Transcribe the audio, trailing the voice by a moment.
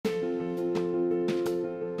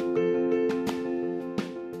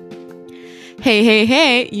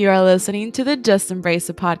Hey, you are listening to the Just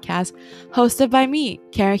Embrace It podcast, hosted by me,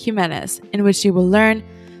 Karen Jimenez, in which you will learn,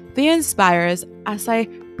 be inspired as I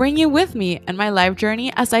bring you with me in my life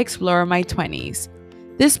journey as I explore my 20s.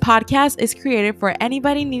 This podcast is created for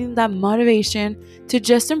anybody needing that motivation to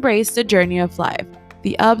just embrace the journey of life,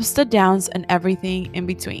 the ups, the downs, and everything in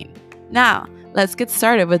between. Now, let's get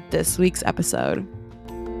started with this week's episode.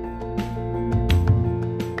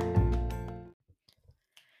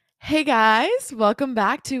 Hey guys, welcome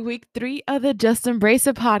back to week 3 of the Just Embrace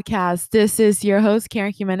It podcast. This is your host,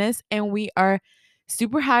 Karen Jimenez, and we are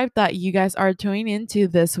super hyped that you guys are tuning into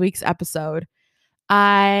this week's episode.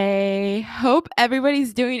 I hope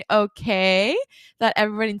everybody's doing okay, that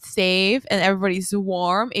everybody's safe and everybody's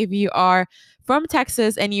warm. If you are from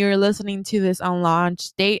Texas and you're listening to this on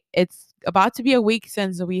launch date, it's about to be a week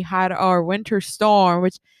since we had our winter storm,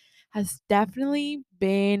 which has definitely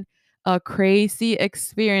been a crazy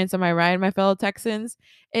experience. Am I right, my fellow Texans?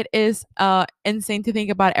 It is insane to think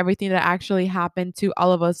about everything that actually happened to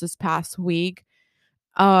all of us this past week.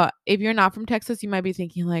 If you're not from Texas, you might be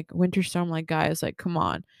thinking like winter storm, like guys, like come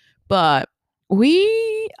on. But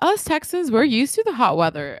us Texans, we're used to the hot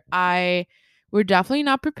weather. We're definitely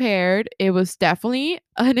not prepared. It was definitely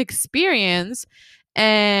an experience,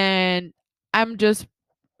 and I'm just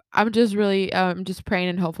really just praying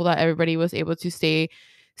and hopeful that everybody was able to stay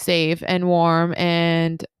safe and warm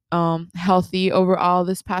and healthy overall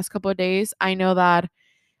this past couple of days. I know that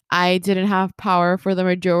I didn't have power for the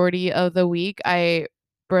majority of the week. I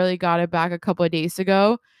barely got it back a couple of days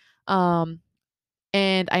ago. Um,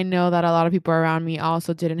 and I know that a lot of people around me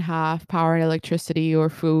also didn't have power and electricity or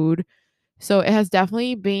food. So it has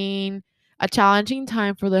definitely been a challenging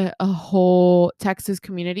time for the whole Texas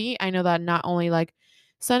community. I know that not only like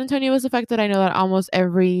San Antonio was affected, I know that almost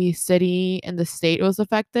every city in the state was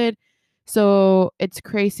affected. So it's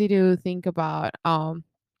crazy to think about how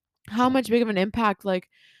much big of an impact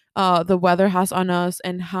the weather has on us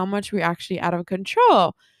and how much we're actually out of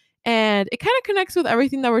control. And it kind of connects with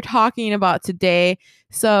everything that we're talking about today.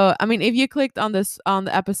 So, I mean, if you clicked on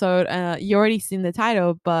the episode, you already seen the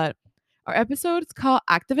title, but our episode is called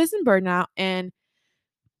Activism Burnout. And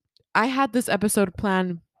I had this episode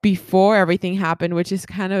planned before everything happened, which is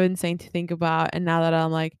kind of insane to think about. And now that I'm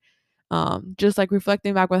like, just like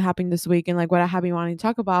reflecting back what happened this week and like what I have been wanting to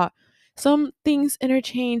talk about, some things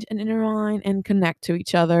interchange and interline and connect to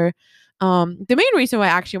each other. The main reason why I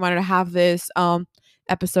actually wanted to have this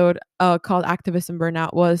episode called Activism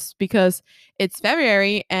Burnout was because it's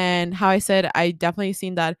February, and how I said, I definitely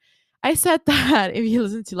seen that. I said that if you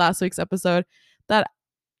listen to last week's episode, that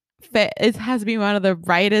it has been one of the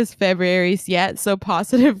brightest Februarys yet. So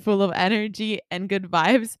positive, full of energy and good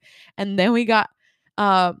vibes. And then we got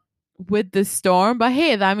uh with the storm, but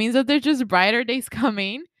hey, that means that there's just brighter days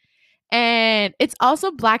coming. And it's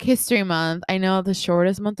also Black History Month. I know, the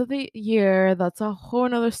shortest month of the year. That's a whole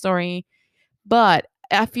nother story. But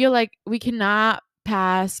I feel like we cannot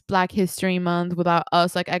pass Black History Month without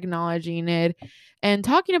us like acknowledging it and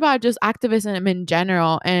talking about just activism in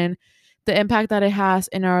general and the impact that it has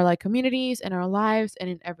in our like communities, in our lives, and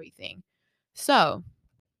in everything. So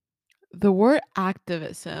the word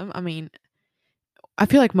activism, I mean, I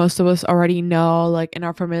feel like most of us already know, like, and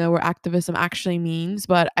are familiar what activism actually means,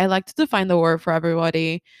 but I like to define the word for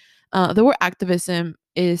everybody. The word activism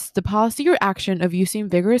is the policy or action of using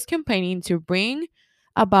vigorous campaigning to bring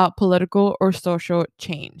about political or social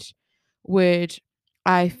change, which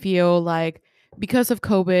I feel like because of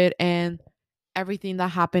COVID and everything that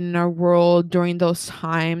happened in our world during those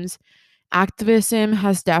times, activism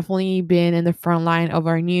has definitely been in the front line of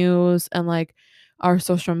our news and like our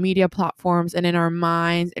social media platforms and in our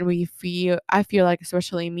minds. And I feel like,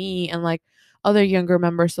 especially me and like other younger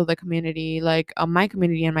members of the community, like my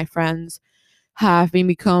community and my friends, have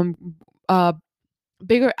become uh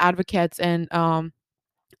bigger advocates and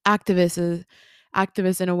activists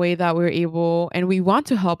in a way that we're able, and we want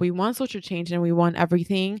to help, we want social change, and we want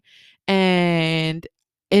everything. And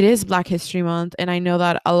it is Black History Month, and I know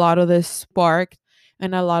that a lot of this sparked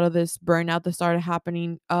and a lot of this burnout that started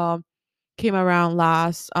happening came around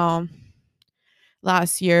last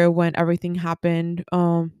year when everything happened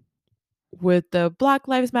with the Black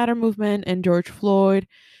Lives Matter movement and George Floyd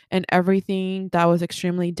and everything that was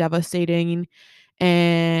extremely devastating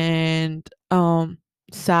and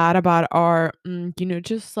sad about our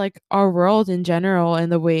just like our world in general,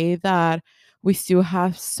 and the way that we still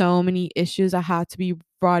have so many issues that had to be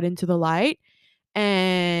brought into the light.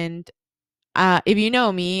 And if you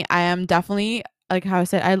know me, I am definitely, like how I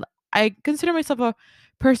said, I consider myself a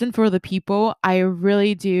person for the people. I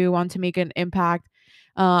really do want to make an impact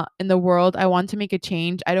in the world. I want to make a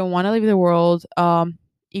change. I don't want to leave the world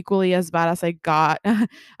equally as bad as I got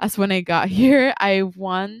as when I got here. I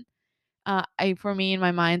want I for me in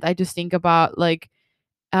my mind, I just think about like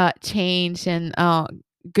change and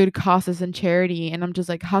good causes and charity, and I'm just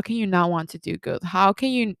like, how can you not want to do good? How can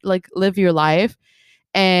you like live your life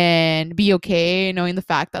and be okay knowing the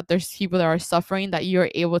fact that there's people that are suffering that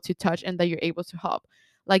you're able to touch and that you're able to help?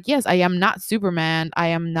 Like, yes, I am not Superman, I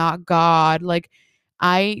am not God, like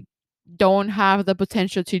I don't have the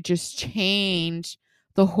potential to just change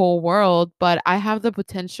the whole world, but I have the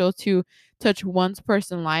potential to touch one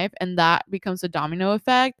person's life, and that becomes a domino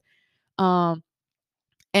effect. um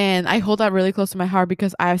and I hold that really close to my heart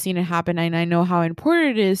because I've seen it happen, and I know how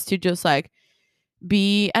important it is to just like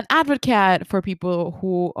be an advocate for people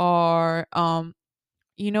who are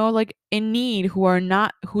like in need, who are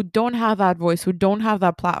not, who don't have that voice, who don't have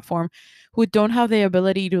that platform, who don't have the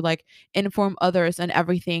ability to like inform others and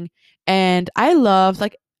everything. And I love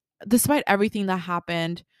like, despite everything that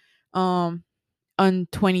happened um on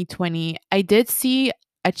 2020, I did see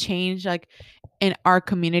a change like in our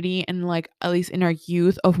community, and like at least in our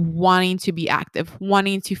youth, of wanting to be active,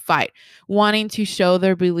 wanting to fight, wanting to show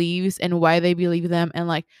their beliefs and why they believe them, and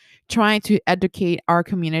like trying to educate our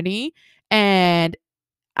community. And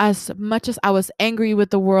as much as I was angry with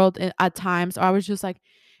the world at times, or I was just like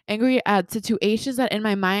angry at situations that in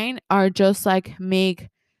my mind are just like make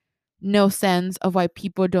no sense, of why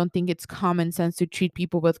people don't think it's common sense to treat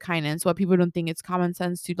people with kindness, why people don't think it's common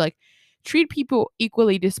sense to like treat people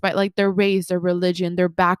equally despite like their race, their religion, their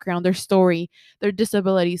background, their story, their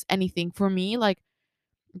disabilities, anything. For me, like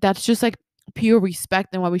that's just like pure respect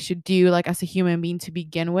and what we should do like as a human being to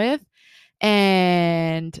begin with.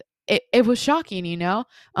 And it was shocking,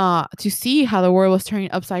 to see how the world was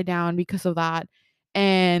turning upside down because of that.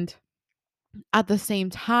 And at the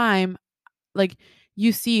same time, like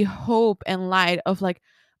you see hope and light of like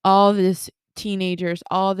all this teenagers,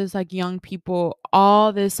 all this like young people,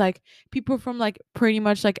 all this like people from like pretty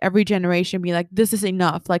much like every generation be like, this is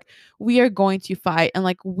enough, like we are going to fight, and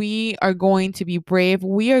like we are going to be brave,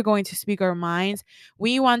 we are going to speak our minds,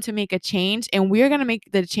 we want to make a change, and we are going to make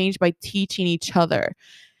the change by teaching each other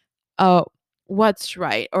uh what's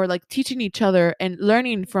right, or like teaching each other and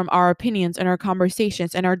learning from our opinions and our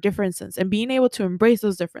conversations and our differences, and being able to embrace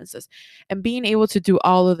those differences and being able to do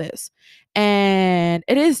all of this. And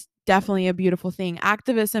it is definitely a beautiful thing.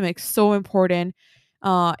 Activism is so important.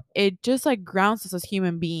 It just like grounds us as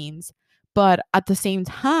human beings. But at the same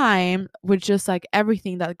time, with just like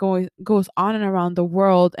everything that goes on and around the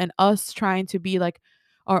world, and us trying to be like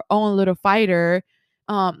our own little fighter,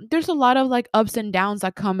 there's a lot of like ups and downs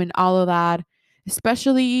that come in all of that,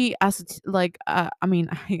 especially as it's like I mean,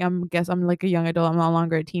 guess I'm like a young adult, I'm no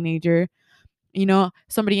longer a teenager,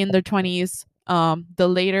 somebody in their 20s,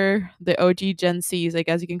 the OG Gen C's, I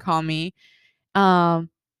guess you can call me.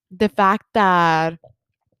 The fact that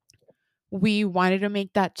we wanted to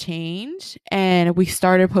make that change, and we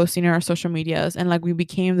started posting in our social medias, and like we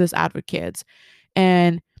became this advocates,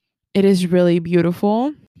 and it is really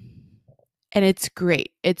beautiful. And it's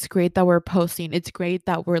great. It's great that we're posting. It's great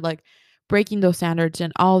that we're like breaking those standards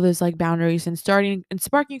and all this like boundaries, and starting and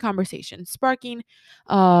sparking conversation, sparking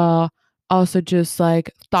uh also just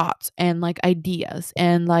like thoughts and like ideas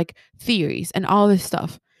and like theories and all this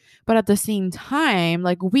stuff. But at the same time,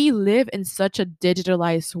 like we live in such a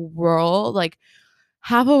digitalized world, like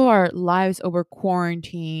half of our lives over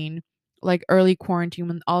quarantine, like early quarantine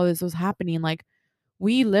when all this was happening, like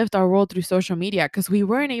we lived our world through social media because we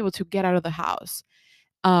weren't able to get out of the house.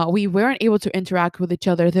 We weren't able to interact with each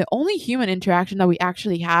other. The only human interaction that we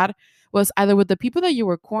actually had was either with the people that you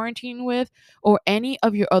were quarantining with, or any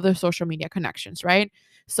of your other social media connections, right?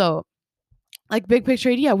 So, like big picture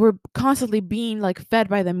idea, we're constantly being like fed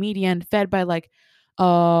by the media and fed by like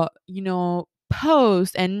posts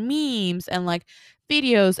and memes and like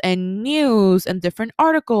videos and news and different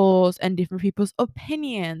articles and different people's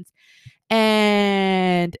opinions.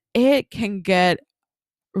 And it can get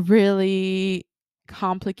really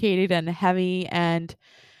complicated and heavy and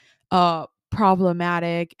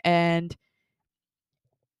problematic. And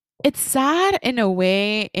it's sad in a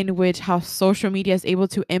way in which how social media is able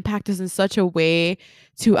to impact us in such a way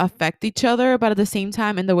to affect each other, but at the same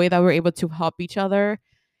time in the way that we're able to help each other.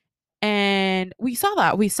 And we saw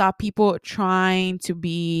that, we saw people trying to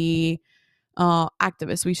be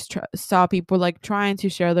activists. We saw people like trying to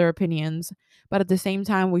share their opinions, but at the same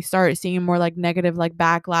time, we started seeing more like negative, like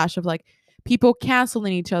backlash of like people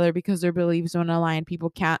canceling each other because their beliefs don't align.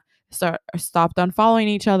 People can't stopped unfollowing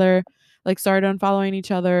each other, like started unfollowing each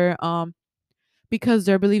other. because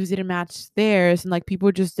their beliefs didn't match theirs, and like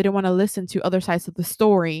people just didn't want to listen to other sides of the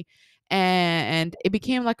story. And it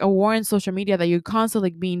became like a war in social media that you're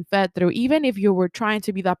constantly being fed through, even if you were trying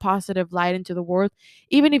to be that positive light into the world,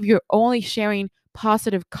 even if you're only sharing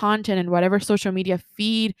positive content in whatever social media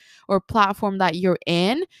feed or platform that you're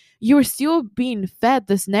in, you're still being fed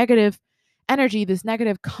this negative energy, this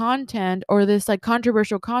negative content, or this like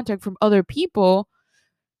controversial content from other people.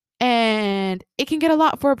 And it can get a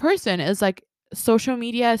lot for a person. It's like social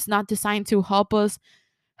media is not designed to help us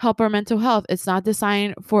help our mental health. It's not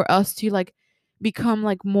designed for us to like become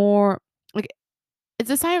like more like, it's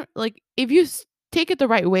designed like if you take it the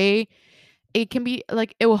right way, it can be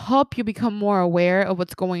like it will help you become more aware of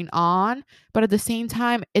what's going on. But at the same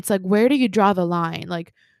time, it's like, where do you draw the line?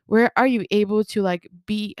 Like, where are you able to like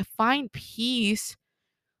be find peace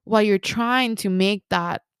while you're trying to make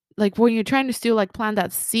that, like when you're trying to still like plant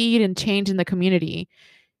that seed and change in the community,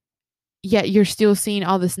 yet you're still seeing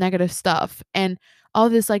all this negative stuff and all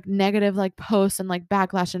this like negative like posts and like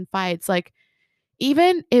backlash and fights. Like,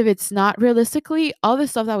 even if it's not realistically all the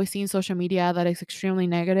stuff that we see in social media that is extremely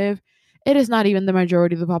negative, it is not even the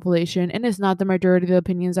majority of the population, and it's not the majority of the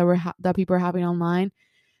opinions that that people are having online.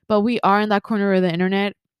 But we are in that corner of the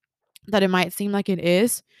internet that it might seem like it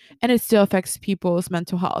is, and it still affects people's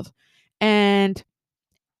mental health. And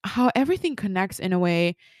how everything connects in a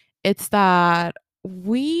way, it's that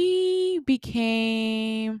we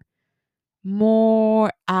became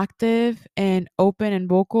more active and open and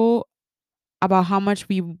vocal about how much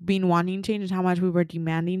we've been wanting change and how much we were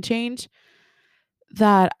demanding change,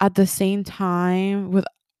 that at the same time with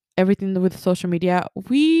everything with social media,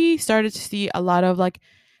 we started to see a lot of like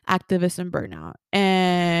activism burnout.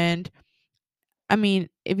 And I mean,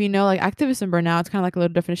 if you know, like activism burnout, it's kind of like a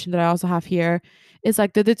little definition that I also have here. It's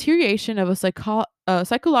like the deterioration of a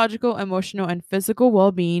psychological, emotional, and physical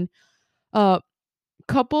well-being, uh,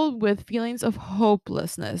 coupled with feelings of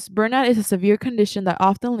hopelessness. Burnout is a severe condition that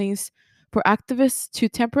often leads for activists to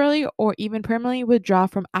temporarily or even permanently withdraw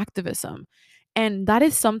from activism. And that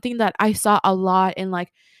is something that I saw a lot in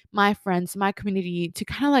like my friends, my community, to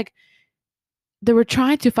kind of like they were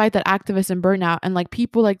trying to fight that activism burnout, and like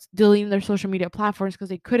people like deleting their social media platforms because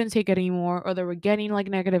they couldn't take it anymore, or they were getting like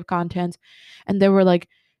negative content, and they were like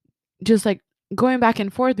just like going back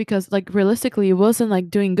and forth because like realistically it wasn't like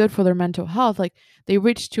doing good for their mental health. Like they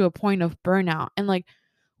reached to a point of burnout, and like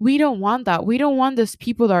we don't want that. We don't want this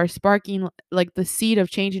people that are sparking like the seed of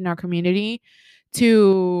change in our community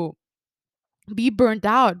to be burnt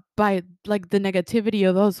out by like the negativity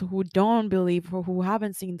of those who don't believe or who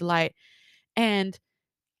haven't seen the light. And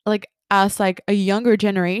like as like a younger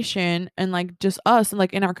generation and like just us and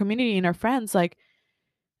like in our community and our friends, like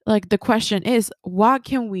the question is, what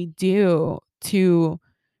can we do to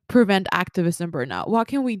prevent activism burnout? What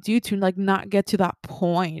can we do to like not get to that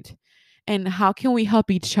point? And how can we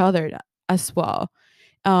help each other as well?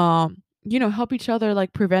 Help each other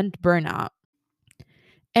like prevent burnout.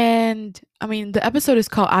 And I mean, the episode is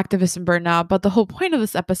called Activism Burnout, but the whole point of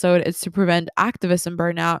this episode is to prevent activism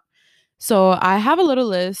burnout. So I have a little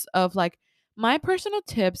list of like my personal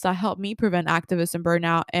tips that help me prevent activism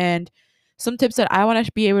burnout, and some tips that I want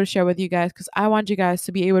to be able to share with you guys, because I want you guys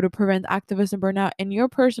to be able to prevent activism burnout in your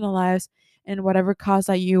personal lives and whatever cause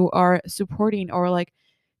that you are supporting or like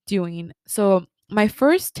doing. So my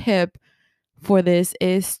first tip for this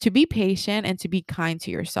is to be patient and to be kind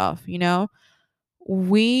to yourself.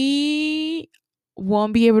 We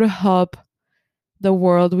won't be able to help the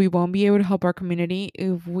world, we won't be able to help our community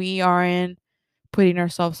if we aren't putting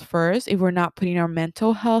ourselves first, if we're not putting our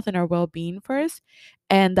mental health and our well-being first,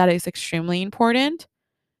 and that is extremely important.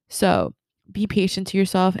 So be patient to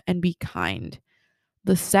yourself and be kind.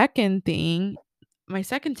 The second thing, my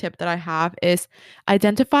second tip that I have is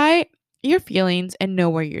identify your feelings and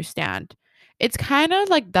know where you stand. It's kind of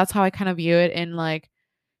like that's how I kind of view it, in like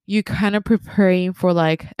you kind of preparing for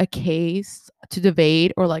like a case to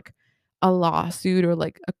debate, or like a lawsuit, or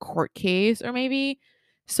like a court case, or maybe.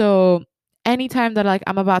 So anytime that like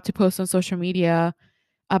I'm about to post on social media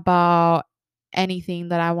about anything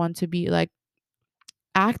that I want to be like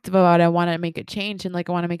active about, I want to make a change and like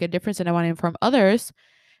I want to make a difference and I want to inform others,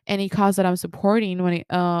 any cause that I'm supporting,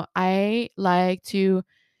 I like to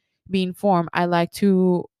be informed. I like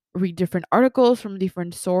to read different articles from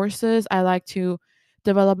different sources. I like to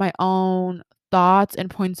develop my own thoughts and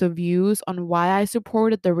points of views on why I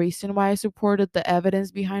supported, the reason why I supported, the evidence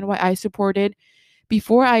behind why I supported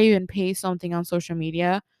before I even paste something on social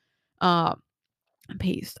media. Um,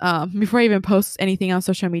 before I even post anything on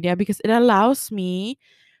social media, because it allows me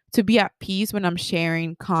to be at peace when I'm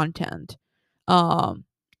sharing content um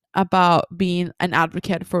about being an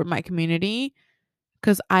advocate for my community.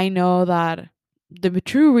 because I know that the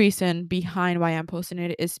true reason behind why I'm posting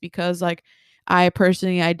it is because like I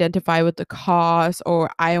personally identify with the cause,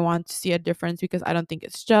 or I want to see a difference because I don't think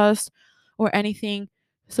it's just or anything.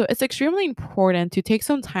 So it's extremely important to take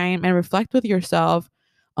some time and reflect with yourself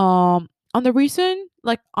on the reason,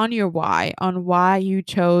 like on your why, on why you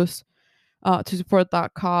chose to support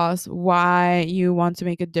that cause, why you want to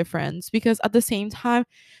make a difference. Because at the same time,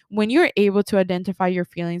 when you're able to identify your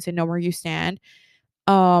feelings and know where you stand,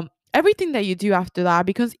 everything that you do after that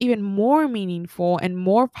becomes even more meaningful and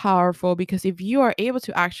more powerful, because if you are able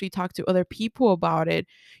to actually talk to other people about it,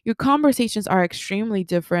 your conversations are extremely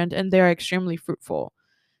different and they're extremely fruitful.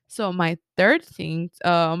 So my third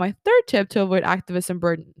tip to avoid activism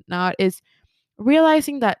burnout is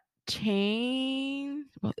realizing that change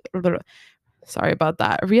sorry about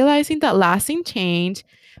that, realizing that lasting change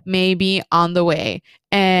may be on the way.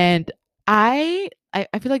 And I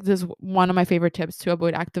feel like this is one of my favorite tips to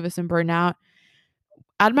avoid activism burnout.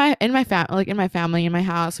 At my in my fam like in my family, in my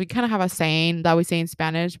house, we kind of have a saying that we say in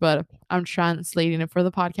Spanish, but I'm translating it for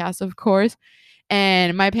the podcast, of course.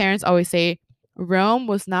 And my parents always say Rome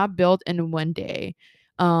was not built in one day.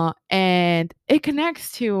 And it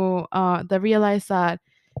connects to the realize that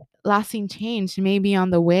lasting change may be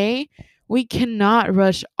on the way. We cannot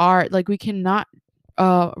rush art. Like we cannot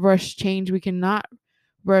rush change. We cannot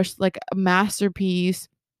rush like a masterpiece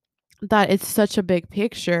that it's such a big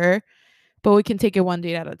picture, but we can take it one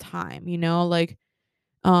day at a time, you know? Like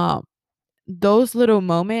um those little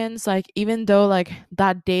moments, like even though like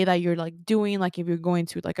that day that you're like doing, like if you're going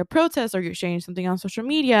to like a protest, or you're sharing something on social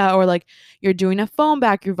media, or like you're doing a phone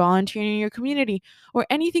back, you're volunteering in your community, or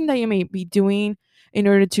anything that you may be doing in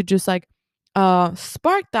order to just like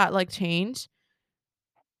spark that like change,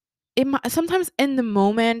 sometimes in the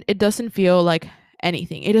moment it doesn't feel like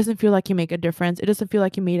anything, it doesn't feel like you make a difference, it doesn't feel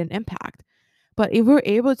like you made an impact. But if we're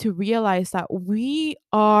able to realize that we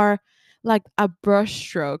are like a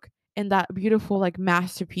brushstroke in that beautiful like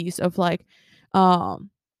masterpiece of like um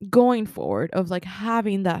going forward, of like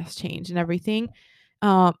having that change and everything,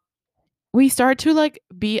 um we start to like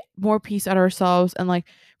be more peace at ourselves, and like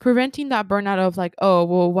preventing that burnout of like, oh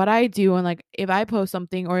well, what I do, and like if I post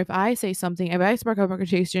something, or if I say something, if I spark a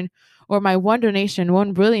conversation, or my one donation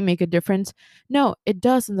won't really make a difference. No, it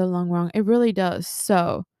does in the long run, it really does.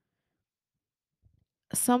 So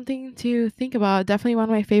something to think about, definitely one of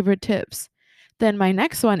my favorite tips. Then my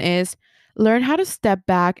next one is learn how to step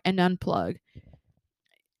back and unplug.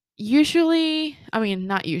 Usually, I mean,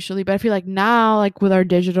 not usually, but I feel like now, like with our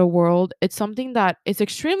digital world, it's something that it's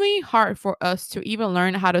extremely hard for us to even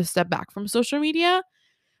learn how to step back from social media.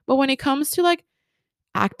 But when it comes to like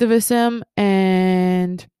activism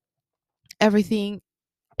and everything,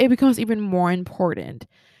 it becomes even more important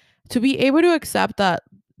to be able to accept that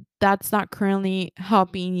that's not currently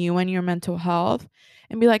helping you and your mental health,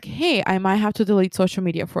 and be like, hey, I might have to delete social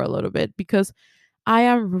media for a little bit because I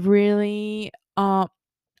am really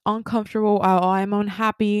uncomfortable, or I'm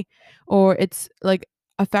unhappy, or it's like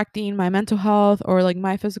affecting my mental health or like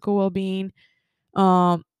my physical well-being,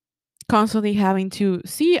 um constantly having to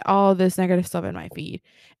see all this negative stuff in my feed.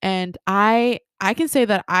 And I can say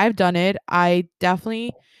that I've done it. I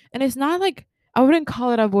definitely, and it's not like, I wouldn't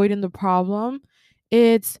call it avoiding the problem.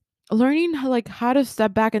 It's learning how to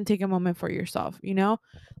step back and take a moment for yourself, you know?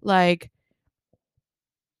 Like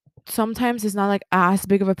sometimes it's not like as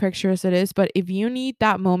big of a picture as it is, but if you need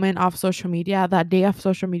that moment off social media, that day off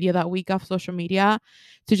social media, that week off social media,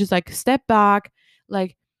 to just like step back,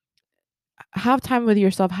 like have time with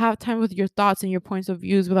yourself, have time with your thoughts and your points of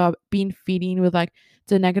views without being feeding with like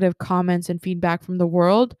the negative comments and feedback from the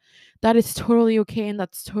world, that is totally okay and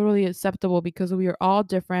that's totally acceptable, because we are all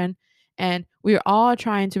different and we are all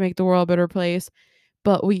trying to make the world a better place,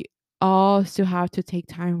 but we all still have to take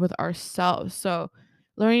time with ourselves. So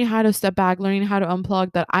learning how to step back, learning how to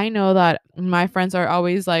unplug, that I know that my friends are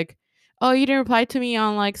always like, oh, you didn't reply to me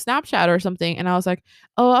on like Snapchat or something. And I was like,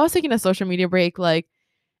 oh, I was taking a social media break. Like,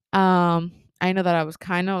 I know that I was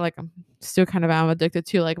kind of like, I'm still kind of am addicted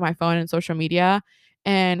to like my phone and social media,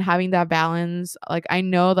 and having that balance. Like I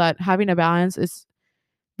know that having a balance is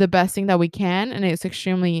the best thing that we can, and it's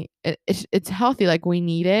extremely it's healthy, like we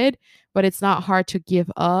need it, but it's not hard to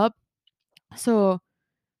give up. So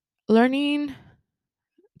learning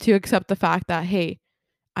to accept the fact that, hey,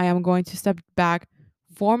 I am going to step back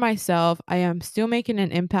for myself. I am still making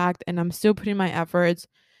an impact and I'm still putting my efforts,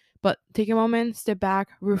 but take a moment, step back,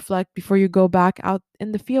 reflect before you go back out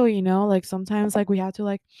in the field, you know? Like sometimes like we have to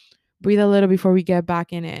like breathe a little before we get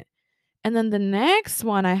back in it. And then the next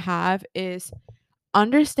one I have is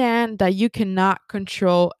understand that you cannot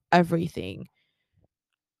control everything.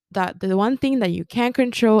 that the one thing that you can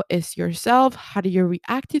control is yourself. How do you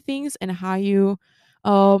react to things, and how you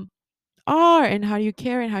um are, and how you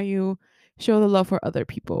care, and how you show the love for other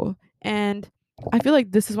people. And I feel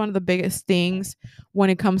like this is one of the biggest things when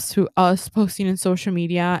it comes to us posting in social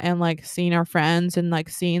media and like seeing our friends and like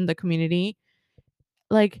seeing the community.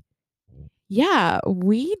 Like, yeah,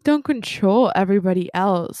 we don't control everybody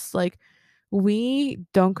else. Like, we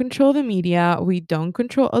don't control the media, we don't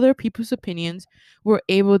control other people's opinions. We're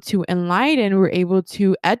able to enlighten, we're able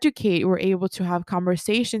to educate, we're able to have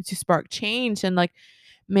conversations to spark change, and like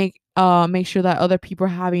make sure that other people are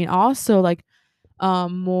having also like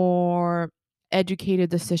more educated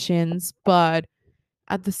decisions. But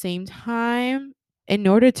at the same time, in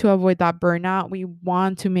order to avoid that burnout, we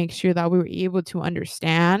want to make sure that we're able to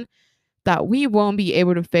understand that we won't be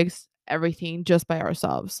able to fix everything just by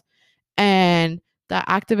ourselves, and that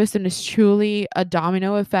activism is truly a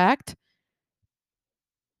domino effect,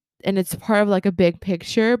 and it's part of like a big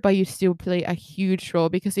picture, but you still play a huge role.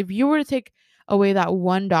 Because if you were to take away that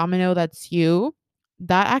one domino, that's you,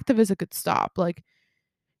 that activism could stop. Like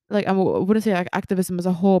I wouldn't say like activism as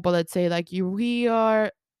a whole, but let's say like we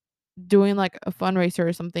are doing like a fundraiser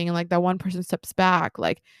or something, and like that one person steps back,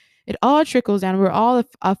 like it all trickles down. We're all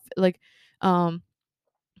like um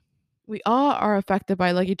we all are affected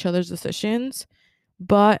by like each other's decisions,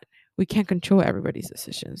 but we can't control everybody's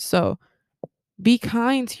decisions. So be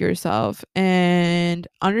kind to yourself and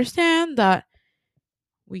understand that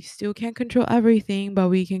we still can't control everything, but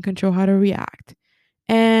we can control how to react.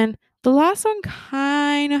 And the last one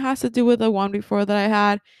kind of has to do with the one before that I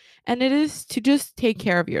had, and it is to just take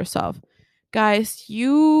care of yourself. Guys,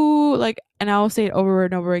 you like, and I'll say it over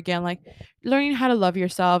and over again, like learning how to love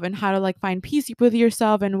yourself and how to like find peace with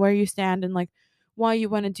yourself and where you stand and like what you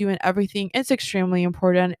want to do and everything. It's extremely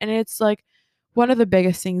important. And it's like one of the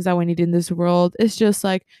biggest things that we need in this world is just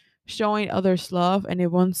like showing others love. And it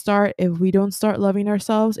won't start if we don't start loving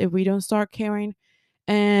ourselves, if we don't start caring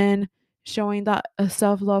and showing that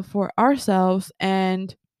self love for ourselves,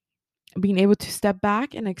 and being able to step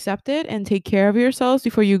back and accept it and take care of yourselves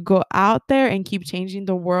before you go out there and keep changing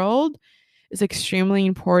the world is extremely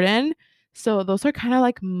important. So, those are kind of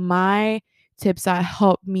like my tips that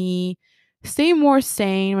help me stay more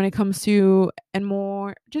sane when it comes to and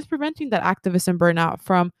more just preventing that activism burnout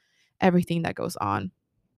from everything that goes on.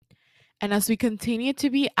 And as we continue to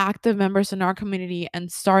be active members in our community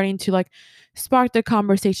and starting to like spark the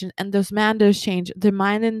conversation and those mandates change,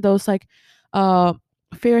 demanding those like uh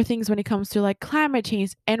fair things when it comes to like climate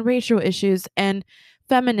change and racial issues and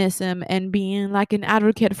feminism and being like an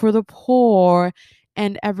advocate for the poor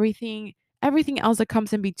and everything else that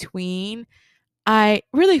comes in between. I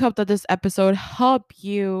really hope that this episode help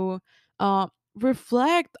you uh,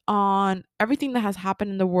 reflect on everything that has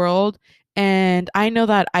happened in the world. And I know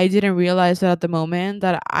that I didn't realize that at the moment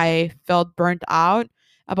that I felt burnt out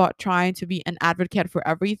about trying to be an advocate for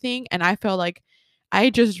everything. And I felt like I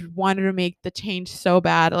just wanted to make the change so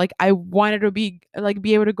bad. Like I wanted to be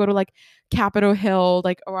able to go to like Capitol Hill,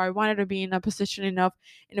 like, or I wanted to be in a position enough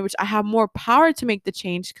in which I have more power to make the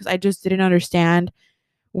change, because I just didn't understand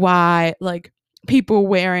why like people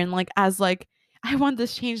wearing like as like I want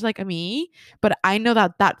this change like me. But I know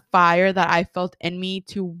that that fire that I felt in me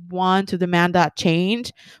to want to demand that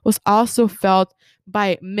change was also felt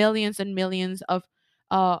by millions and millions of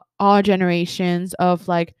all generations of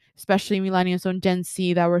like especially millennials and Gen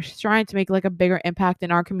Z that were trying to make like a bigger impact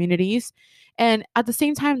in our communities. And at the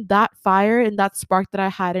same time, that fire and that spark that I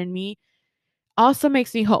had in me also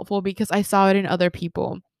makes me hopeful because I saw it in other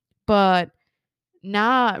people. But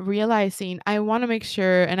not realizing, I want to make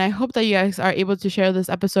sure, and I hope that you guys are able to share this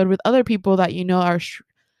episode with other people that you know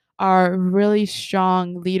are really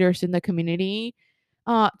strong leaders in the community,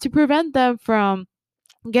 to prevent them from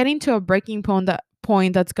getting to a breaking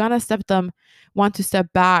point that's gonna step them want to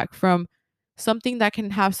step back from something that can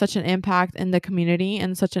have such an impact in the community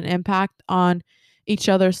and such an impact on each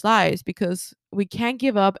other's lives. Because we can't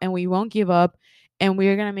give up and we won't give up, and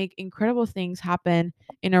we're gonna make incredible things happen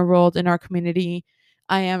in our world, in our community.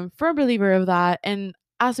 I am a firm believer of that. And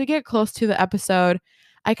as we get close to the episode,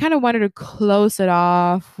 I kind of wanted to close it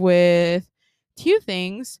off with two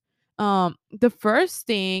things. The first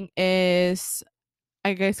thing is,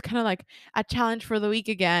 I guess, kind of like a challenge for the week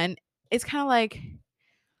again. It's kind of like,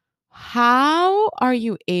 how are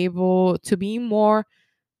you able to be more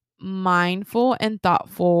mindful and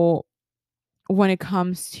thoughtful when it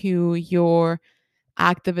comes to your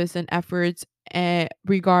activism efforts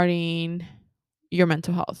regarding your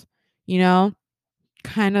mental health? You know,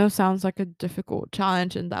 kind of sounds like a difficult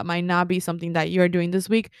challenge, and that might not be something that you're doing this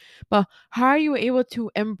week. But how are you able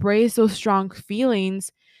to embrace those strong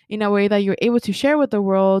feelings in a way that you're able to share with the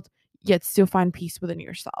world, yet still find peace within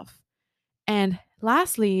yourself. And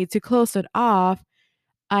lastly, to close it off,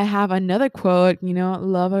 I have another quote,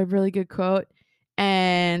 love a really good quote.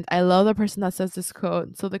 And I love the person that says this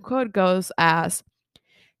quote. So the quote goes as,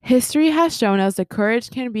 history has shown us that courage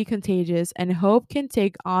can be contagious and hope can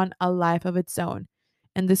take on a life of its own.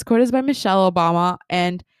 And this quote is by Michelle Obama.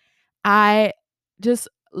 And I just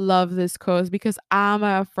love this quote because I'm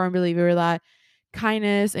a firm believer that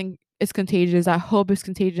kindness is contagious, that hope is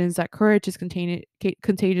contagious, that courage is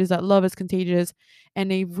contagious, that love is contagious.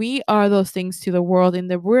 And if we are those things to the world and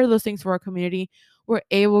that we're those things for our community, we're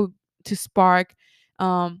able to spark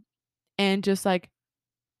and just like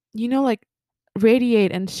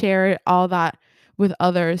radiate and share all that with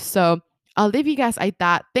others. So I'll leave you guys like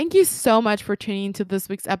that. Thank you so much for tuning into this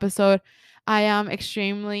week's episode. I am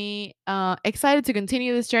extremely excited to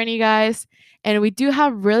continue this journey, guys. And we do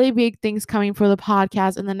have really big things coming for the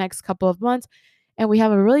podcast in the next couple of months. And we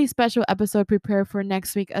have a really special episode prepared for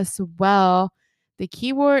next week as well. The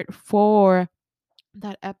keyword for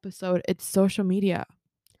that episode, it's social media.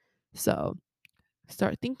 So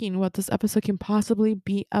start thinking what this episode can possibly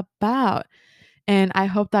be about. And I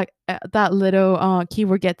hope that that little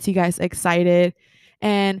keyword gets you guys excited.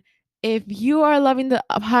 And if you are loving the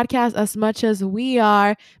podcast as much as we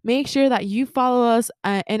are, make sure that you follow us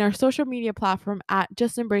in our social media platform at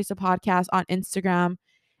Just Embrace the Podcast on Instagram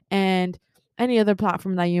and any other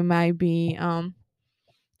platform that you might be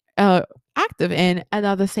active in. And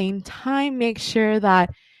at the same time, make sure that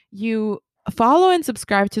you follow and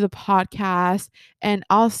subscribe to the podcast and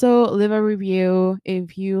also leave a review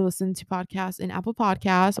if you listen to podcasts in Apple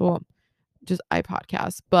Podcasts or just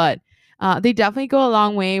iPodcasts. But they definitely go a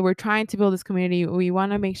long way. We're trying to build this community. We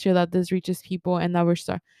want to make sure that this reaches people and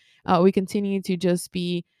that we continue to just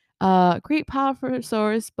be a great, powerful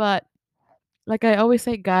source. But like I always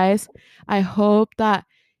say, guys, I hope that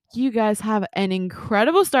you guys have an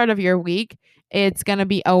incredible start of your week. It's going to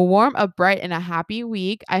be a warm, a bright, and a happy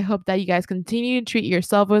week. I hope that you guys continue to treat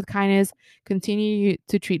yourself with kindness, continue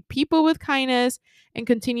to treat people with kindness, and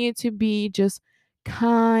continue to be just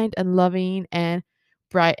kind and loving and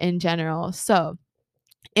bright in general. So,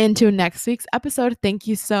 into next week's episode. Thank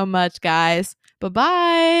you so much, guys.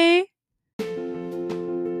 Bye-bye.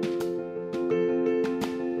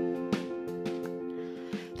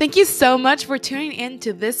 Thank you so much for tuning in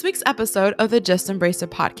to this week's episode of the Just Embrace It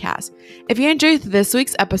podcast. If you enjoyed this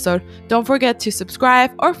week's episode, don't forget to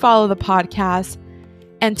subscribe or follow the podcast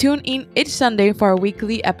and tune in each Sunday for our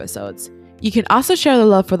weekly episodes. You can also share the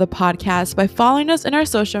love for the podcast by following us in our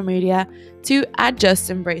social media at Just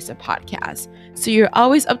Embrace It podcast, so you're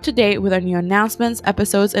always up to date with our new announcements,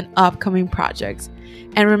 episodes, and upcoming projects.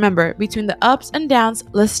 And remember, between the ups and downs,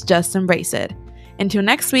 let's just embrace it. Until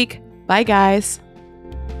next week, bye guys.